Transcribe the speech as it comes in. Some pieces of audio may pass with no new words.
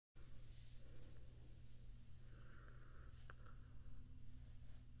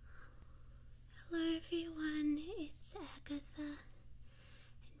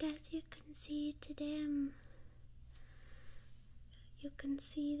you can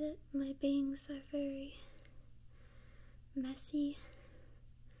see that my bangs are very messy.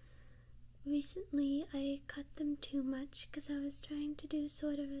 Recently I cut them too much because I was trying to do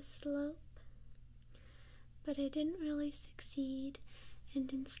sort of a slope, but I didn't really succeed,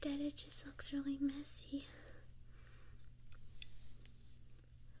 and instead it just looks really messy.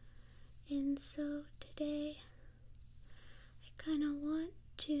 And so today I kind of want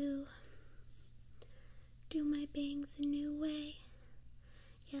to do my bangs a new way.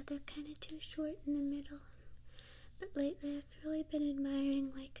 Yeah, they're kind of too short in the middle, but lately I've really been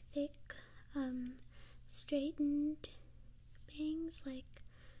admiring like thick, straightened bangs, like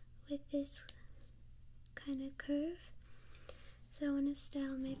with this kind of curve. So I want to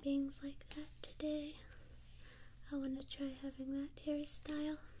style my bangs like that today. I want to try having that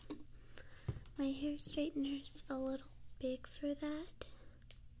hairstyle. My hair straightener's a little big for that.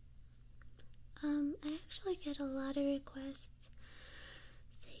 I actually get a lot of requests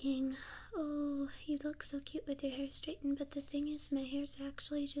saying, oh, you look so cute with your hair straightened, but the thing is my hair's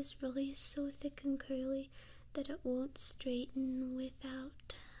actually just really so thick and curly that it won't straighten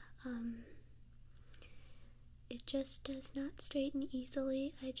without, it just does not straighten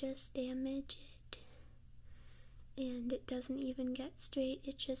easily. I just damage it, and it doesn't even get straight.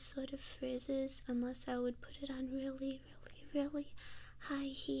 It just sort of frizzes unless I would put it on really, really, really high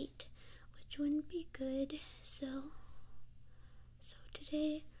heat, which wouldn't be good. So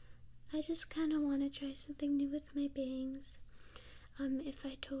today I just kind of want to try something new with my bangs. If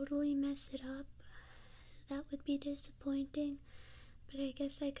I totally mess it up, that would be disappointing, but I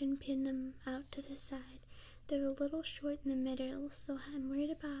guess I can pin them out to the side. They're a little short in the middle, so I'm worried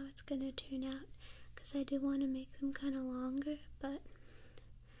about how it's gonna turn out, because I do want to make them kind of longer, but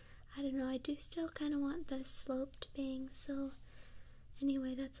I don't know, I do still kind of want the sloped bangs. So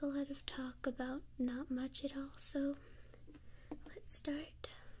anyway, that's a lot of talk about not much at all, so let's start.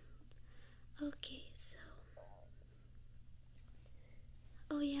 Okay, so,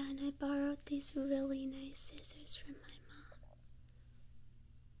 oh yeah, and I borrowed these really nice scissors from my mom.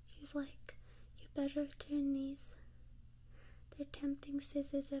 She's like, you better return these. They're tempting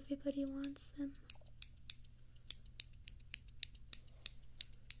scissors, everybody wants them.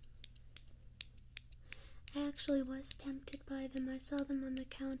 I actually was tempted by them. I saw them on the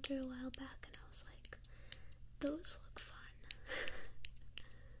counter a while back and I was like, those look fun.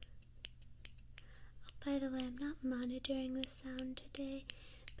 Oh, by the way, I'm not monitoring the sound today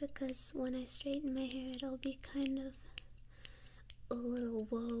because when I straighten my hair it'll be kind of a little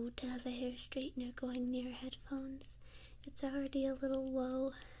whoa to have a hair straightener going near headphones. It's already a little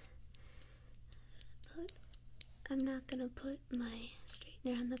whoa, but I'm not gonna put my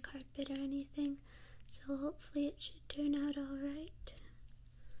straightener on the carpet or anything, so hopefully it should turn out alright.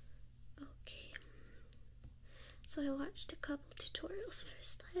 Okay, so I watched a couple tutorials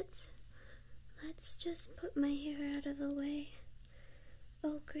first. Let's just put my hair out of the way.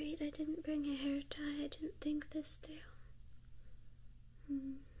 Oh great, I didn't bring a hair tie. I didn't think this through.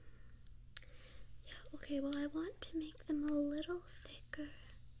 Yeah, okay, well I want to make them a little thicker.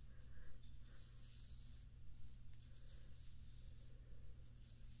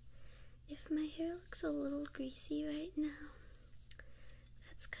 If my hair looks a little greasy right now,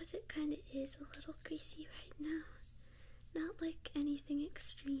 that's because it kind of is a little greasy right now. Not like anything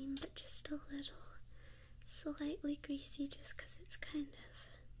extreme, but just a little slightly greasy just because it's kind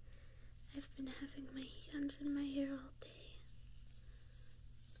of, I've been having my hands in my hair all day.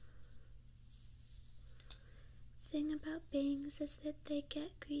 Thing about bangs is that they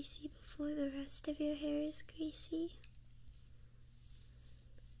get greasy before the rest of your hair is greasy.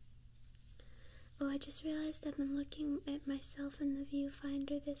 Oh, I just realized I've been looking at myself in the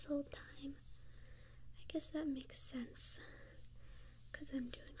viewfinder this whole time. I guess that makes sense, because I'm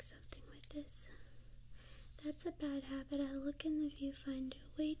doing something with this. That's a bad habit. I look in the viewfinder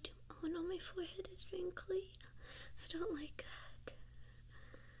way too. Oh no, my forehead is wrinkly. I don't like that.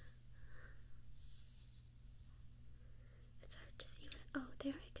 It's hard to see what. Oh,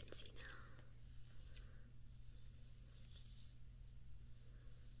 there, I can see now.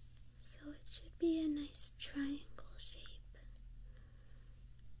 So it should be a nice triangle shape.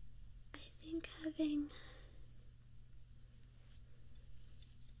 I think having,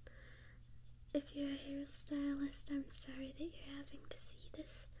 if you're a hairstylist, I'm sorry that you're having to see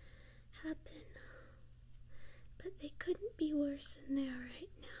this happen, but they couldn't be worse than they are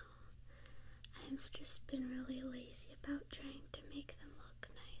right now. I've just been really lazy about trying to make them look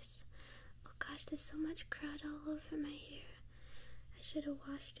nice. Oh gosh, there's so much crud all over my hair. I should have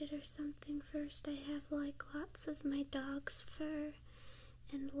washed it or something first. I have like lots of my dog's fur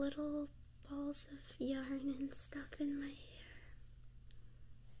and little balls of yarn and stuff in my hair.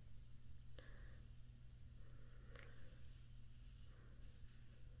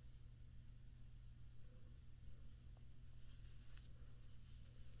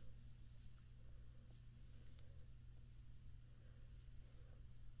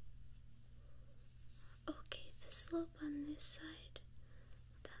 the slope on this side.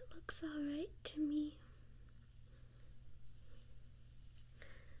 That looks alright to me.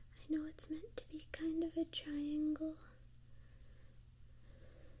 I know it's meant to be kind of a triangle.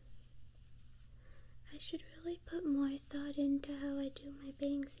 I should really put more thought into how I do my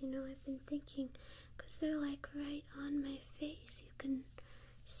bangs, you know. I've been thinking, because they're like right on my face. You can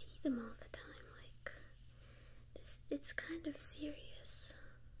see them all the time, like this. It's kind of serious.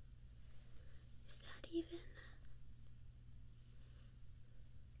 Is that even?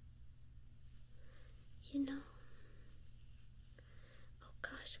 You know, oh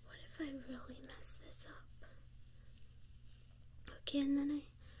gosh, what if I really mess this up? Okay, and then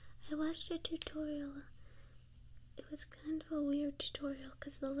I watched a tutorial. It was kind of a weird tutorial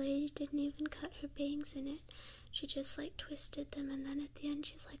because the lady didn't even cut her bangs in it. She just like twisted them, and then at the end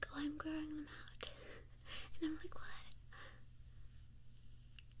she's like, oh, I'm growing them out. And I'm like, what?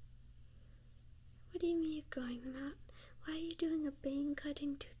 What do you mean you're growing them out? Why are you doing a bang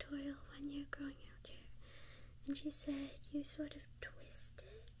cutting tutorial when you're growing out your hair? And she said, you sort of twist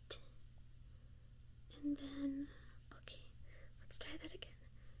it, and then, okay, let's try that again.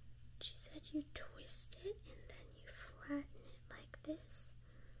 She said you twist it, and then you flatten it like this.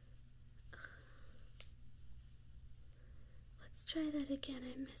 Let's try that again.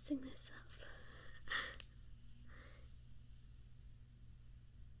 I'm messing this up.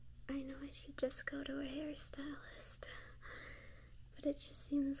 I know I should just go to a hairstylist, but it just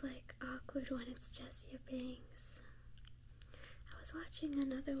seems like awkward when it's just your bangs. I was watching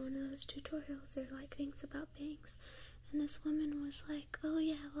another one of those tutorials or like things about bangs, and this woman was like, oh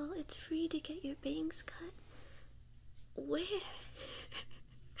yeah, well, it's free to get your bangs cut. Where?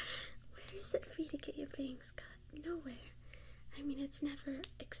 Where is it free to get your bangs cut? Nowhere. I mean, it's never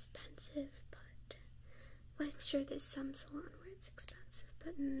expensive, but well, I'm sure there's some salon where it's expensive,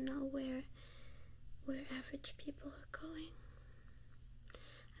 but nowhere where average people are going.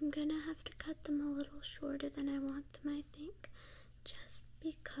 I'm gonna have to cut them a little shorter than I want them, I think, just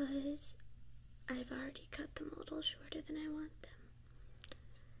because I've already cut them a little shorter than I want them.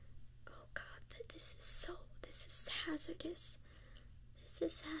 Oh god, this is hazardous. This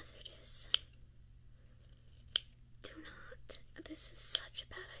is hazardous. Do not. This is such a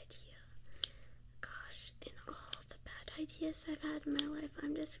bad idea. Gosh, in all the bad ideas I've had in my life,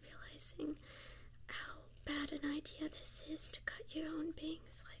 I'm just realizing how bad an idea this is to cut your own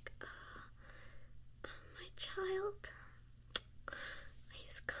bangs. Like, my child,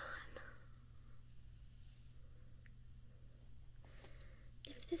 he's gone.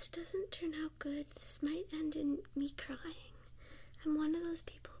 If this doesn't turn out good, this might end in me crying. I'm one of those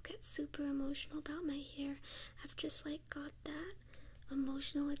people who get super emotional about my hair. I've just like got that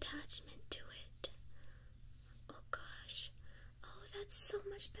emotional attachment to it. Oh gosh. Oh, that's so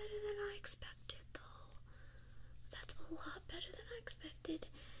much better than I expected though. That's a lot better than I expected.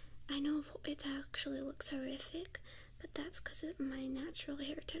 I know it actually looks horrific, but that's because my natural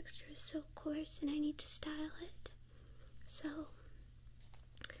hair texture is so coarse and I need to style it. So,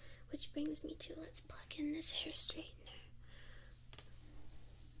 which brings me to, let's plug in this hair straightener.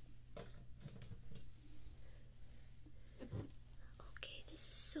 Okay, this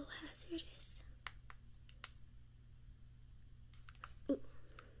is so hazardous. Ooh.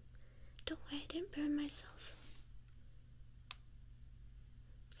 Don't worry, I didn't burn myself.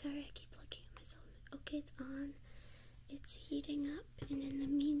 Sorry, I keep looking at myself. Okay, it's on. It's heating up, and in the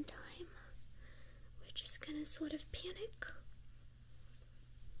meantime, we're just gonna sort of panic.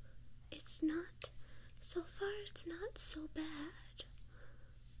 So far it's not so bad.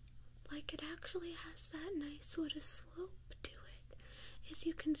 Like, it actually has that nice sort of slope to it. As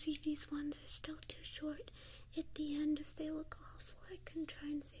you can see, these ones are still too short. At the end, if they look awful, I can try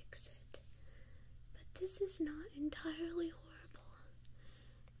and fix it. But this is not entirely horrible.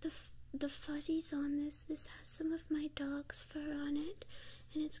 The fuzzies on this has some of my dog's fur on it,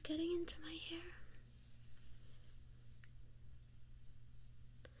 and it's getting into my hair.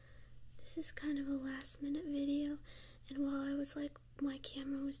 This is kind of a last minute video, and while I was like, my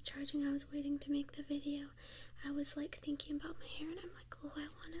camera was charging, I was waiting to make the video, I was like thinking about my hair, and I'm like, oh, I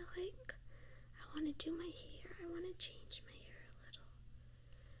want to do my hair, I want to change my hair a little.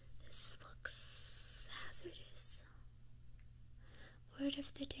 This looks hazardous. Word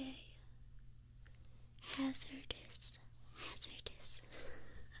of the day. Hazardous. Hazardous.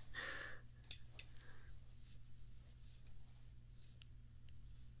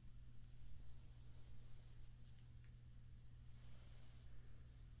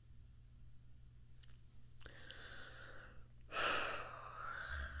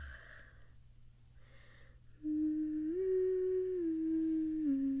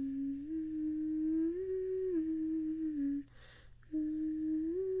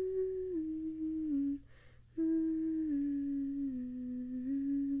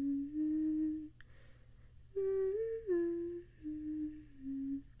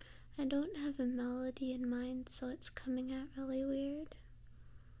 I don't have a melody in mind, so it's coming out really weird.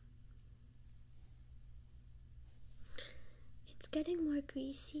 It's getting more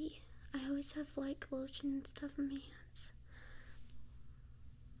greasy. I always have like lotion and stuff in my hands.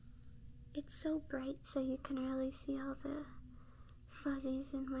 It's so bright so you can really see all the fuzzies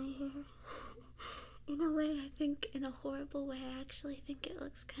in my hair. In a way, I think, in a horrible way, I actually think it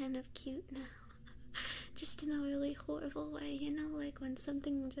looks kind of cute now. Just in a really horrible way, you know, like when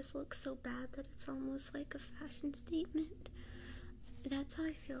something just looks so bad that it's almost like a fashion statement. That's how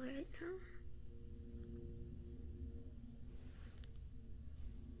I feel right now.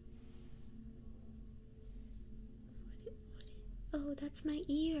 Oh, that's my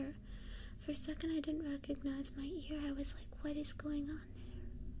ear. For a second I didn't recognize my ear. I was like, what is going on there?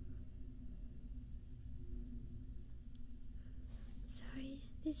 Sorry,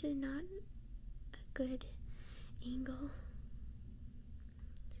 this is not a good angle.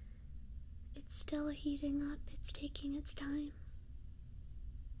 It's still heating up. It's taking its time.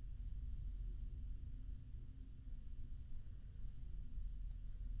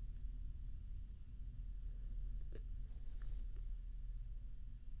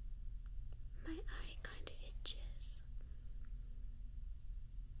 My eye kind of itches.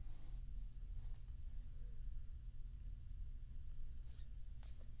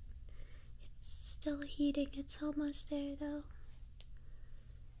 It's still heating. It's almost there though.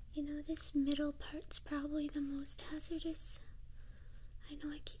 You know, this middle part's probably the most hazardous. I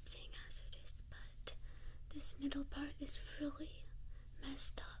know I keep saying hazardous, but this middle part is really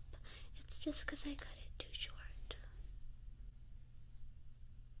messed up. It's just because I cut it too short.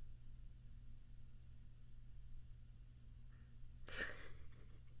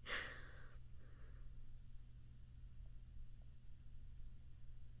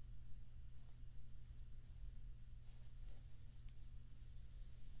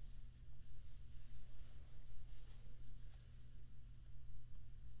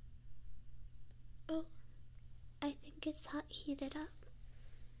 Oh, I think it's hot heated up.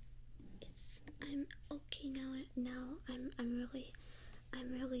 I'm okay now. I'm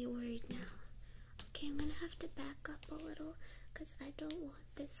really worried now. Okay, I'm gonna have to back up a little because I don't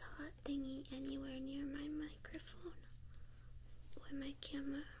want this hot thingy anywhere near my microphone or my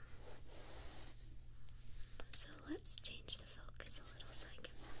camera. So let's change the focus a little so I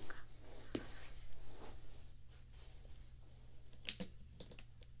can back up.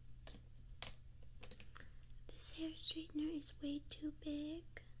 This hair straightener is way too big.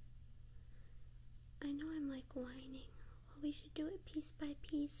 I know I'm like whining. Well, we should do it piece by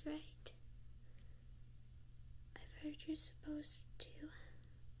piece, right? I've heard you're supposed to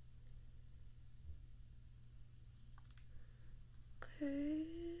curve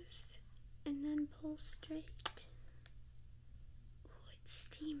and then pull straight. Oh, it's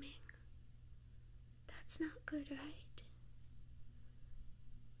steaming. That's not good, right?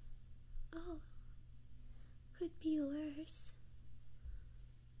 Oh, could be worse.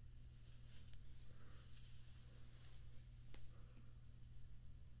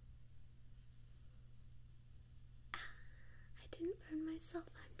 I didn't burn myself,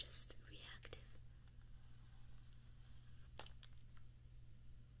 I'm just reactive.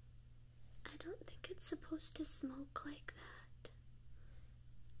 I don't think it's supposed to smoke like that.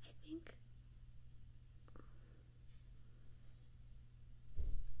 I think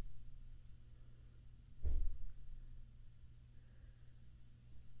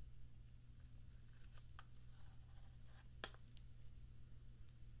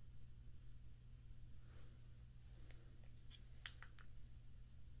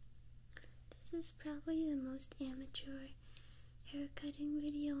this is probably the most amateur haircutting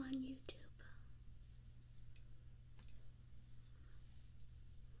video on YouTube.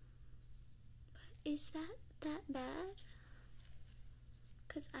 But is that bad?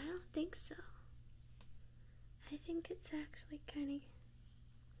 Because I don't think so. I think it's actually kind of...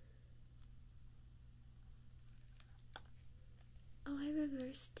 Oh, I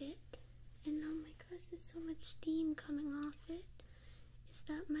reversed it. And oh my gosh, there's so much steam coming off it. Is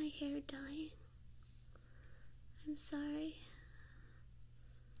that my hair dying? I'm sorry.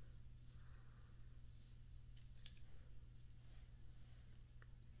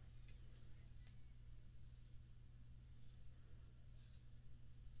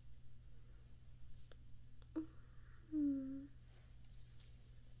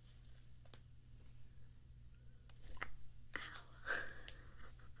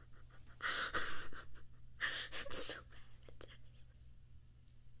 I'm so bad at this.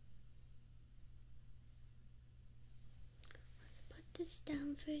 Let's put this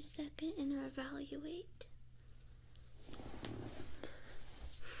down for a second and evaluate.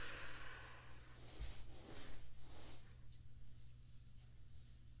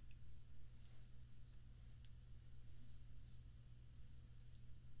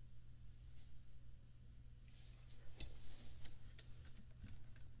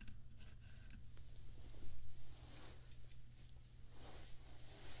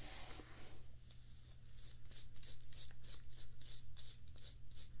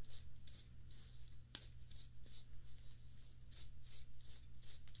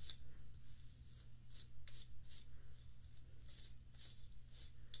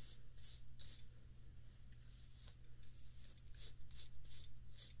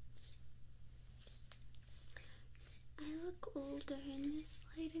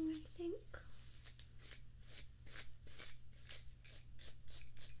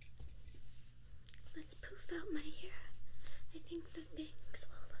 the bangs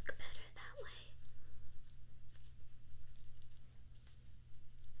will look better that way.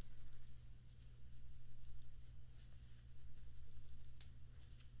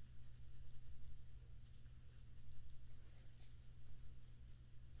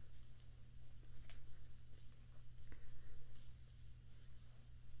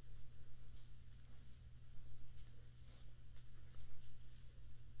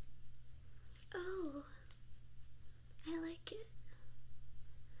 Oh, I like it.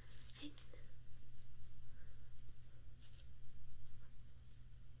 I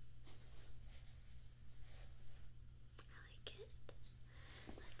like it.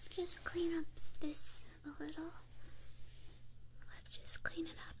 Let's just clean up this a little. Let's just clean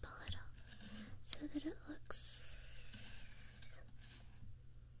it up a little so that it looks.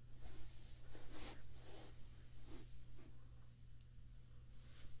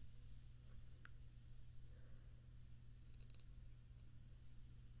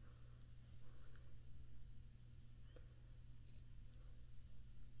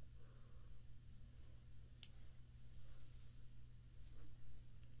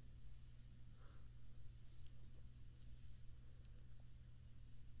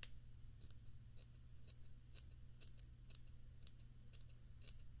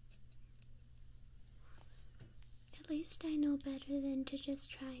 At least I know better than to just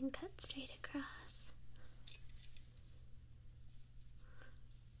try and cut straight across.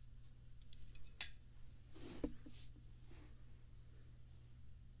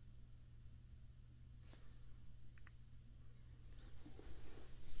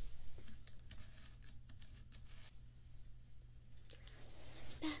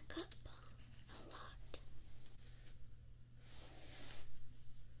 Let's back up a lot.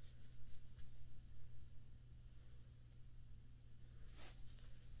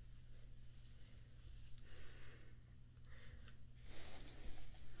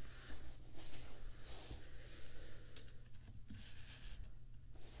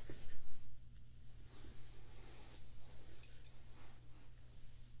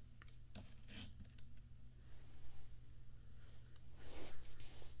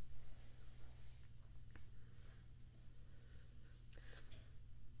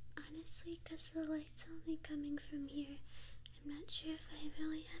 Honestly, because the light's only coming from here, I'm not sure if I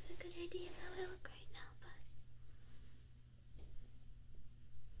really have a good idea of how I look right now, but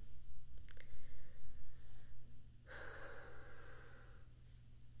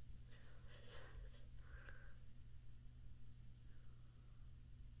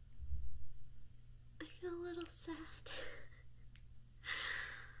I feel a little sad.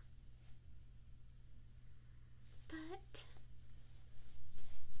 But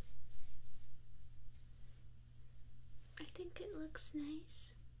I think it looks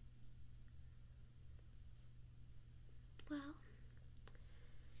nice. Well,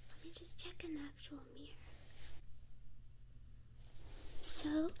 let me just check an actual mirror. So,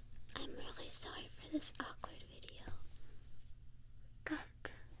 I'm really sorry for this awkward video.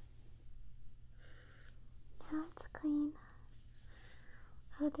 But now it's clean.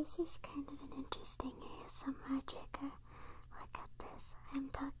 Oh, this is kind of an interesting ASMR trigger. Look at this. I'm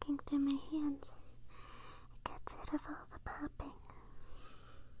talking through my hands. It gets rid of all the popping.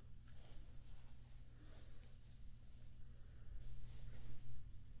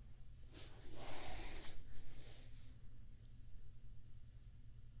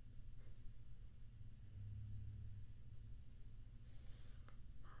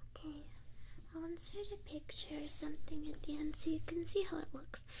 Okay, I'll insert a picture or something at the end so you can see how it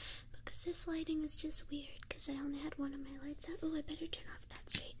looks. Because this lighting is just weird because I only had one of my lights out. Oh, I better turn off that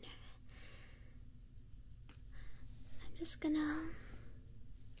straightener. I'm just gonna...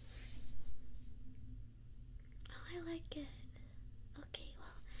 Oh, I like it. Okay,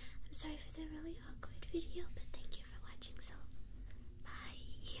 well, I'm sorry for the really awkward video, but